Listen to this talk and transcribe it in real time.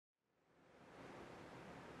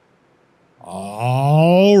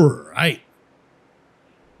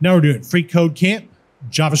Now we're doing freeCodeCamp,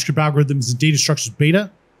 JavaScript algorithms and data structures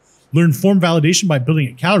beta. Learn form validation by building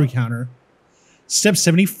a calorie counter. Step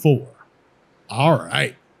 74. All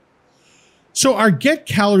right. So our get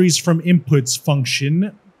calories from inputs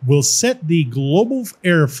function will set the global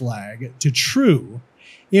error flag to true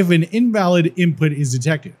if an invalid input is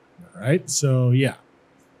detected. All right. So yeah,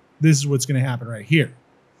 this is what's going to happen right here.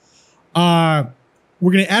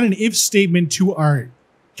 We're going to add an if statement to our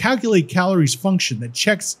calculateCalories function that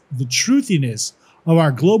checks the truthiness of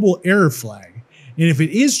our global error flag. And if it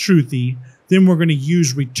is truthy, then we're going to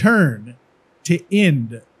use return to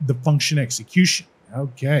end the function execution.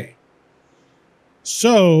 Okay.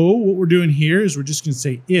 So what we're doing here is we're just going to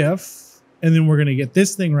say if, and then we're going to get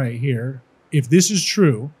this thing right here. If this is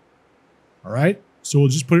true, all right. So we'll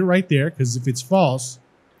just put it right there, because if it's false,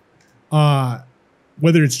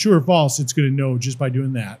 whether it's true or false, it's going to know just by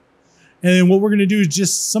doing that. And then what we're going to do is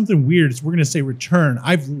just something weird. We're going to say return.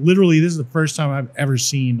 This is the first time I've ever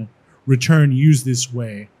seen return used this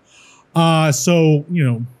way. So, you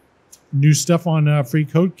know, new stuff on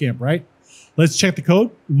freeCodeCamp, right? Let's check the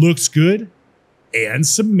code. Looks good. And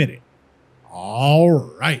submit it. All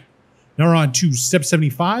right. Now we're on to step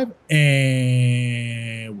 75,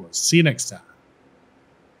 and we'll see you next time.